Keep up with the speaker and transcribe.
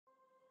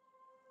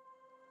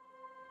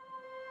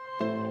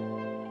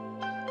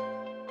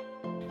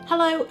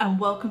Hello and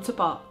welcome to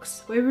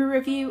Box, where we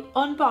review,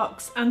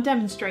 unbox and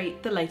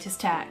demonstrate the latest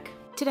tech.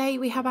 Today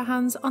we have our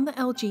hands on the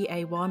LG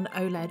A1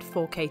 OLED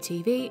 4K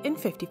TV in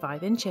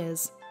 55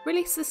 inches.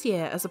 Released this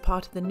year as a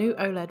part of the new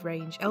OLED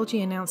range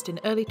LG announced in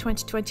early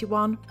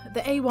 2021,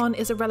 the A1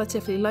 is a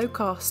relatively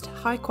low-cost,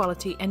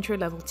 high-quality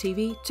entry-level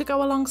TV to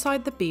go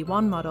alongside the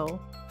B1 model.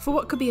 For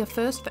what could be a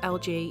first for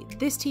LG,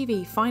 this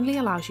TV finally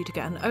allows you to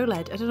get an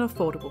OLED at an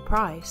affordable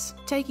price.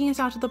 Taking it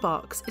out of the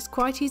box, it's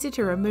quite easy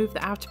to remove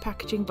the outer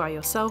packaging by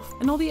yourself,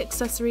 and all the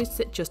accessories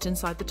sit just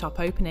inside the top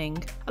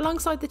opening.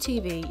 Alongside the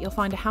TV, you'll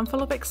find a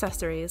handful of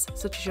accessories,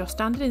 such as your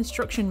standard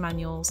instruction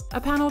manuals,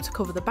 a panel to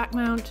cover the back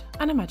mount,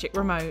 and a magic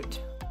remote.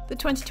 The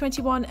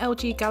 2021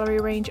 LG Gallery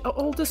range are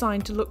all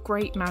designed to look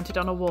great mounted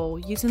on a wall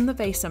using the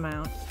VESA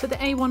mount, but the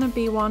A1 and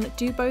B1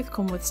 do both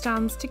come with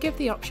stands to give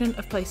the option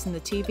of placing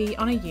the TV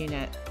on a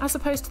unit. As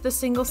opposed to the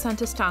single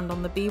centre stand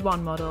on the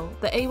B1 model,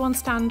 the A1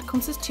 stand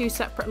comes as two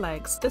separate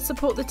legs that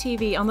support the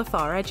TV on the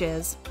far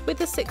edges. With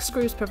the 6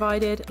 screws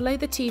provided, lay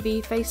the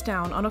TV face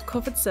down on a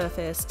covered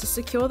surface to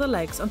secure the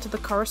legs onto the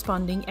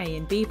corresponding A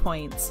and B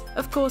points.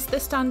 Of course,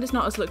 this stand is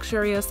not as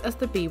luxurious as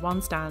the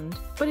B1 stand,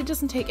 but it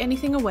doesn't take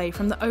anything away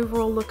from the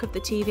overall look of the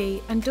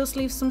TV and does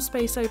leave some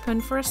space open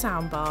for a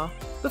soundbar.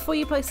 Before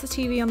you place the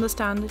TV on the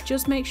stand,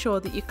 just make sure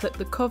that you clip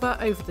the cover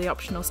over the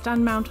optional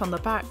stand mount on the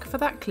back for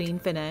that clean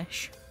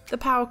finish. The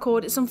power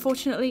cord is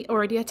unfortunately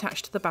already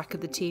attached to the back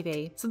of the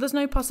TV, so there's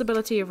no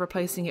possibility of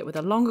replacing it with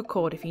a longer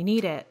cord if you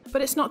need it,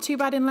 but it's not too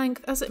bad in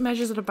length as it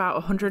measures at about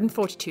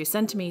 142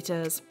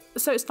 centimeters.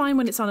 So it's fine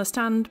when it's on a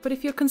stand, but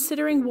if you're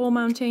considering wall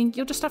mounting,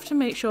 you'll just have to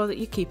make sure that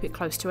you keep it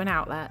close to an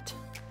outlet.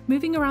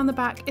 Moving around the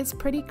back, it's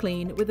pretty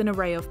clean with an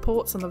array of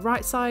ports on the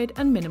right side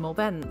and minimal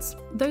vents.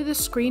 Though the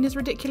screen is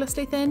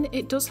ridiculously thin,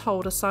 it does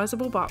hold a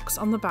sizable box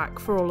on the back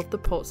for all of the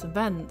ports and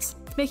vents,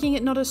 making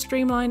it not as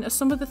streamlined as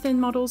some of the thin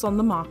models on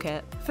the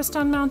market. For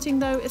stand mounting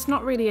though, it's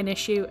not really an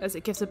issue as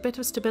it gives a bit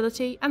of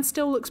stability and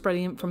still looks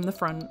brilliant from the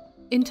front.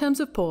 In terms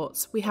of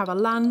ports, we have a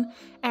LAN,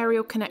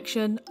 aerial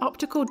connection,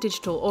 optical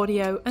digital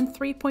audio and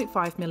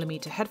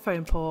 3.5mm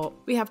headphone port.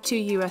 We have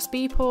 2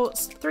 USB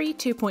ports, 3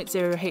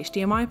 2.0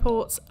 HDMI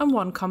ports and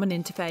 1 common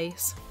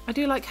interface. I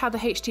do like how the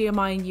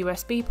HDMI and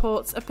USB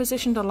ports are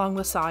positioned along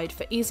the side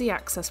for easy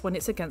access when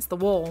it's against the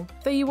wall,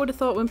 though you would have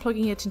thought when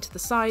plugging it into the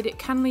side it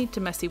can lead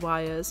to messy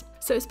wires,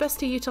 so it's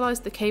best to utilise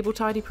the cable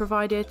tidy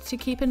provided to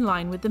keep in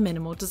line with the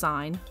minimal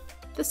design.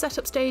 The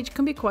setup stage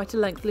can be quite a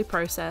lengthy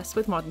process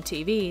with modern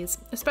TVs,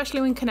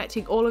 especially when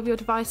connecting all of your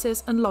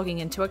devices and logging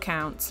into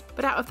accounts,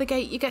 but out of the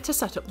gate you get to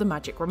set up the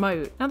magic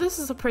remote. Now this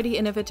is a pretty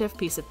innovative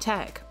piece of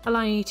tech,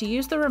 allowing you to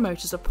use the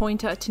remote as a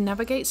pointer to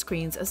navigate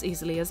screens as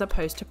easily as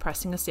opposed to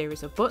pressing a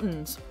series of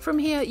buttons. From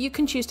here you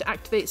can choose to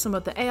activate some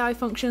of the AI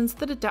functions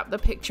that adapt the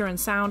picture and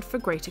sound for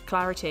greater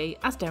clarity,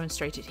 as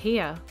demonstrated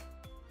here.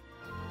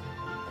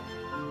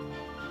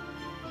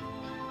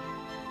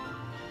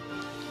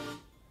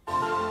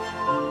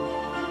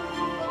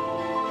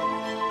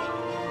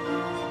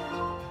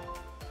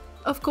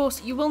 Of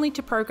course, you will need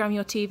to program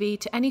your TV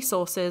to any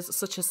sources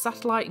such as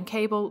satellite and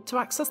cable to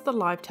access the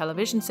live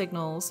television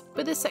signals,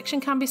 but this section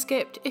can be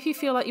skipped if you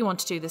feel like you want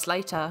to do this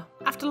later.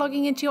 After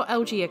logging into your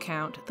LG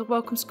account, the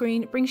welcome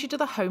screen brings you to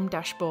the home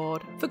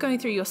dashboard for going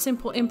through your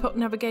simple input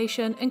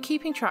navigation and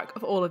keeping track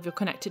of all of your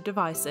connected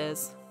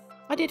devices.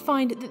 I did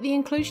find that the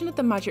inclusion of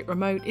the magic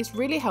remote is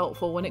really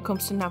helpful when it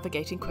comes to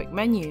navigating quick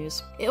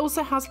menus. It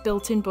also has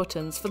built-in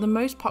buttons for the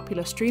most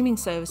popular streaming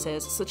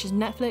services such as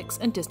Netflix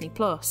and Disney+,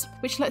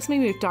 which lets me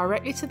move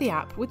directly to the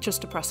app with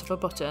just a press of a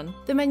button.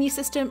 The menu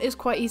system is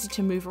quite easy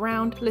to move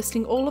around,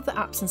 listing all of the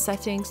apps and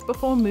settings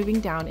before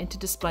moving down into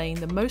displaying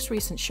the most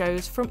recent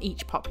shows from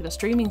each popular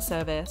streaming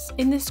service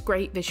in this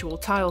great visual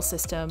tile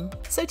system.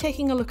 So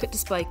taking a look at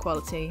display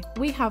quality,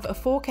 we have a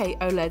 4K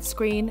OLED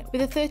screen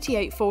with a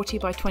 3840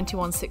 by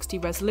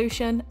 2160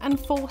 resolution and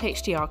full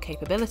HDR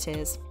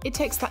capabilities. It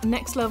takes that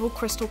next level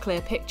crystal clear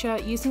picture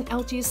using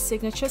LG's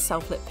signature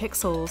self-lit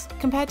pixels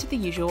compared to the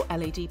usual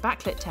LED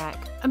backlit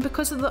tech, and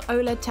because of the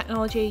OLED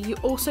technology you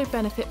also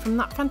benefit from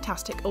that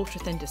fantastic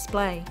ultra-thin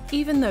display.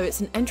 Even though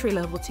it's an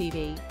entry-level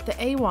TV, the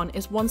A1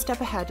 is one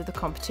step ahead of the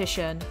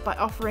competition by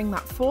offering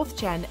that 4th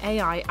gen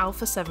AI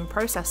Alpha 7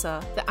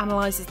 processor that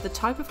analyses the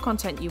type of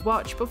content you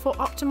watch before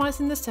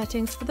optimizing the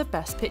settings for the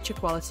best picture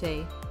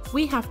quality.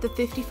 We have the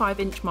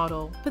 55-inch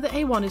model, but the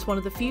A1 is one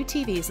of the few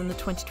TVs in the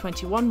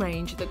 2021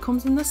 range that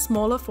comes in the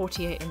smaller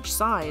 48-inch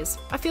size.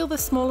 I feel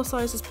this smaller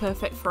size is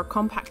perfect for a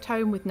compact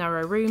home with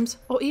narrow rooms,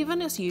 or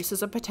even as use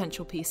as a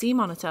potential PC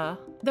monitor.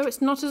 Though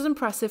it's not as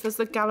impressive as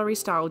the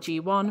gallery-style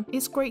G1,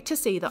 it's great to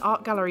see the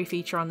art gallery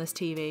feature on this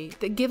TV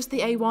that gives the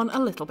A1 a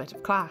little bit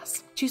of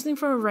class. Choosing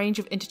from a range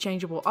of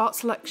interchangeable art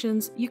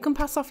selections, you can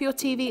pass off your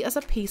TV as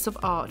a piece of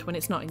art when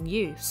it's not in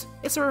use.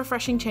 It's a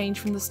refreshing change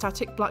from the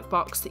static black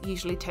box that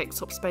usually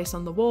takes up space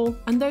on the wall,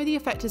 and though the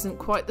effect isn't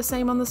quite the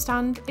same on the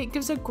stand, it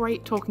gives a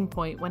great talking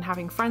point when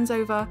having friends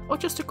over, or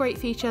just a great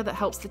feature that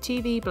helps the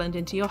TV blend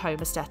into your home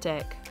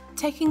aesthetic.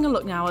 Taking a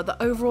look now at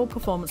the overall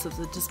performance of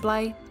the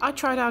display, I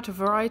tried out a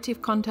variety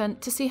of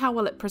content to see how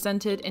well it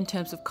presented in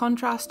terms of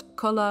contrast,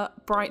 colour,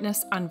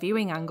 brightness and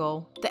viewing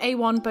angle. The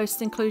A1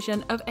 boasts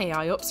inclusion of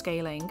AI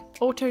upscaling,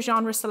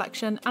 auto-genre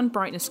selection and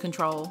brightness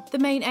control. The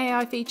main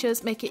AI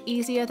features make it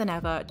easier than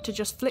ever to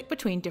just flick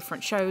between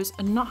different shows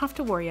and not have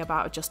to worry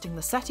about adjusting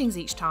the settings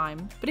each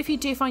time. But if you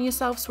do find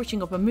yourself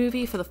switching up a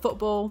movie for the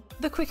football,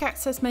 the quick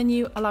access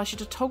menu allows you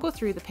to toggle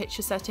through the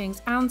picture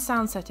settings and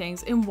sound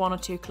settings in 1 or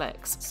 2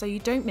 clicks, so you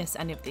don't miss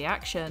any of the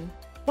action.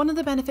 One of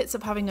the benefits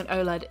of having an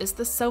OLED is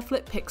the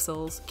self-lit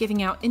pixels,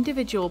 giving out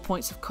individual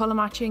points of colour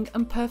matching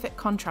and perfect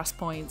contrast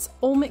points,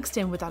 all mixed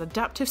in with that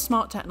adaptive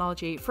smart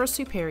technology for a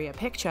superior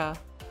picture.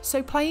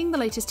 So playing the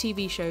latest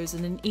TV shows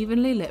in an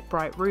evenly lit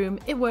bright room,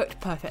 it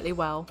worked perfectly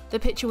well. The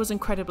picture was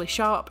incredibly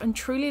sharp and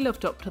truly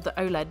lived up to the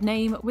OLED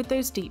name with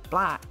those deep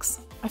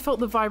blacks. I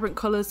felt the vibrant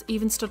colours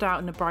even stood out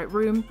in a bright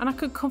room, and I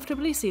could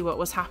comfortably see what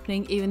was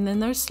happening even in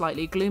those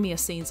slightly gloomier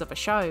scenes of a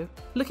show.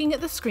 Looking at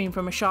the screen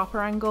from a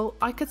sharper angle,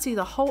 I could see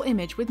the whole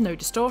image with no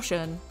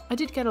distortion. I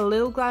did get a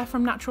little glare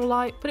from natural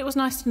light, but it was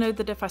nice to know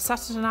that if I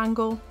sat at an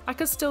angle, I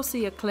could still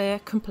see a clear,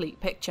 complete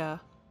picture.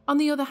 On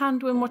the other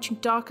hand, when watching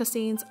darker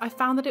scenes, I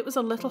found that it was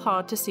a little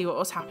hard to see what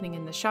was happening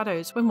in the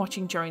shadows when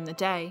watching during the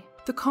day.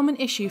 The common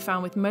issue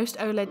found with most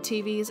OLED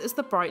TVs is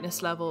the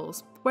brightness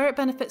levels. Where it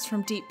benefits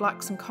from deep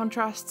blacks and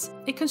contrasts,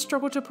 it can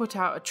struggle to put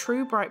out a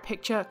true bright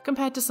picture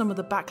compared to some of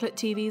the backlit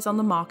TVs on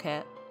the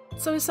market.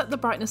 So I set the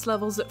brightness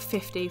levels at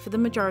 50 for the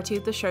majority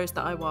of the shows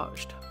that I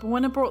watched, but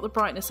when I brought the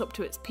brightness up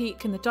to its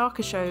peak in the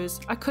darker shows,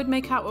 I could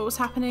make out what was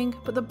happening,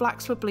 but the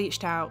blacks were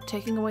bleached out,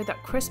 taking away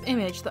that crisp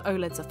image that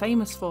OLEDs are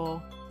famous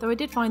for. Though I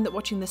did find that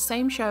watching the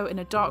same show in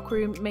a dark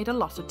room made a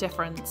lot of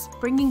difference,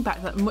 bringing back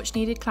that much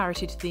needed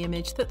clarity to the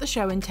image that the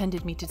show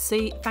intended me to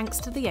see thanks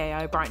to the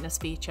AI brightness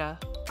feature.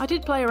 I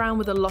did play around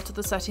with a lot of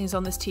the settings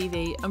on this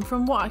TV, and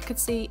from what I could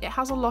see, it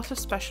has a lot of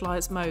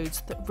specialised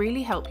modes that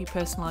really help you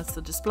personalise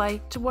the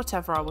display to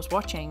whatever I was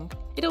watching.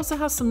 It also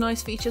has some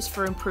nice features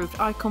for improved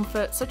eye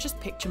comfort, such as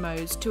picture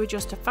modes to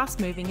adjust to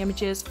fast moving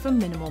images for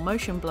minimal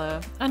motion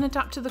blur, and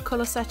adapt to the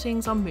colour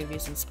settings on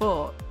movies and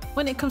sport.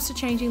 When it comes to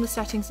changing the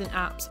settings in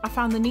apps, I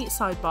found the neat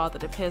sidebar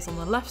that appears on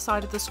the left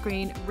side of the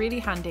screen really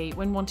handy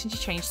when wanting to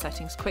change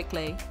settings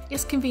quickly.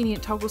 Its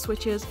convenient toggle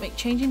switches make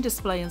changing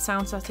display and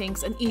sound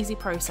settings an easy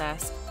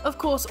process. Of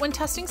course, when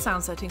testing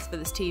sound settings for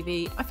this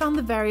TV, I found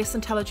the various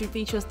intelligent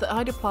features that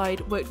I'd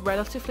applied worked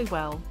relatively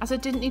well, as I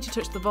didn't need to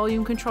touch the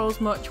volume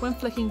controls much when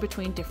flicking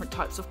between different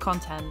types of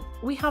content.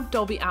 We have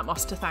Dolby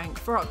Atmos to thank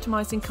for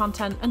optimising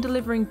content and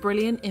delivering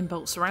brilliant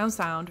inbuilt surround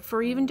sound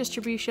for even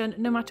distribution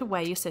no matter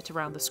where you sit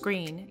around the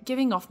screen,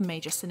 giving off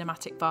major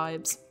cinematic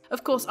vibes.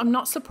 Of course, I'm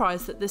not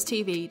surprised that this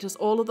TV does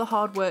all of the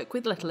hard work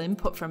with little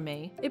input from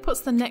me. It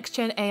puts the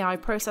next-gen AI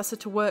processor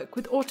to work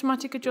with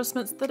automatic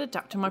adjustments that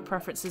adapt to my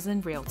preferences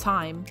in real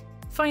time.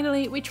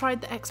 Finally, we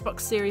tried the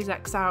Xbox Series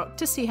X out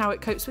to see how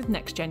it copes with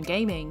next-gen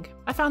gaming.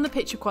 I found the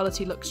picture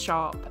quality looks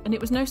sharp, and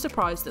it was no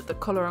surprise that the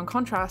colour and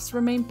contrast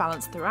remain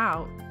balanced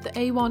throughout. The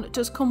A1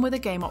 does come with a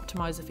game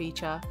optimizer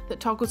feature that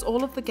toggles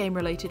all of the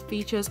game-related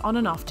features on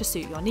and off to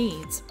suit your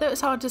needs. Though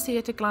it's hard to see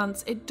at a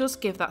glance, it does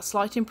give that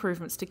slight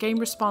improvements to game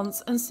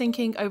response and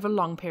syncing over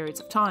long periods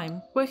of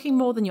time, working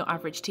more than your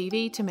average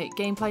TV to make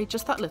gameplay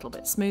just that little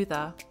bit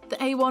smoother. The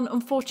A1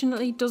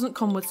 unfortunately doesn't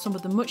come with some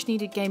of the much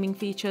needed gaming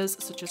features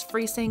such as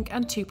FreeSync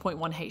and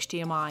 2.1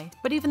 HDMI,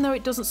 but even though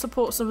it doesn't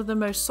support some of the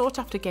most sought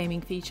after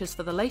gaming features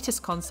for the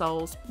latest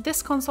consoles,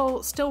 this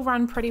console still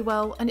ran pretty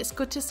well, and it's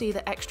good to see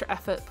the extra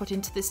effort put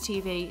into this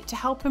TV to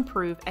help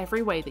improve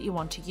every way that you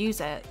want to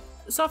use it.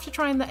 So after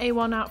trying the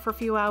A1 out for a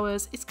few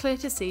hours, it's clear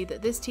to see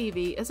that this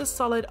TV is a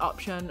solid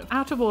option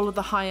out of all of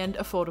the high-end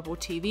affordable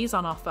TVs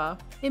on offer.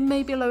 It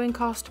may be low in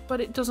cost, but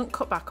it doesn't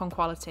cut back on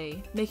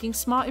quality, making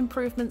smart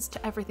improvements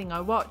to everything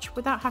I watch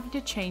without having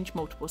to change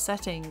multiple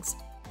settings.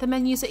 The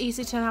menus are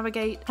easy to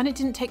navigate, and it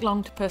didn't take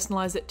long to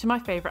personalise it to my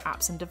favourite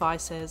apps and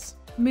devices.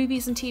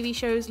 Movies and TV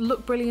shows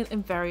look brilliant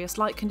in various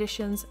light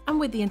conditions, and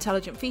with the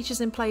intelligent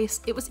features in place,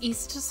 it was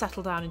easy to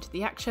settle down into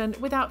the action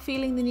without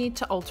feeling the need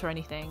to alter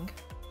anything.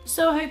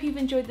 So I hope you've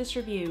enjoyed this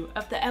review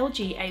of the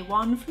LG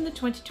A1 from the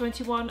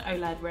 2021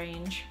 OLED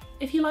range.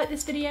 If you like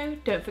this video,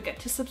 don't forget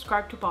to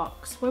subscribe to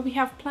Box, where we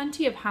have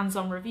plenty of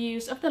hands-on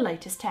reviews of the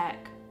latest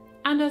tech.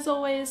 And as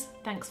always,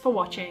 thanks for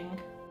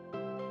watching.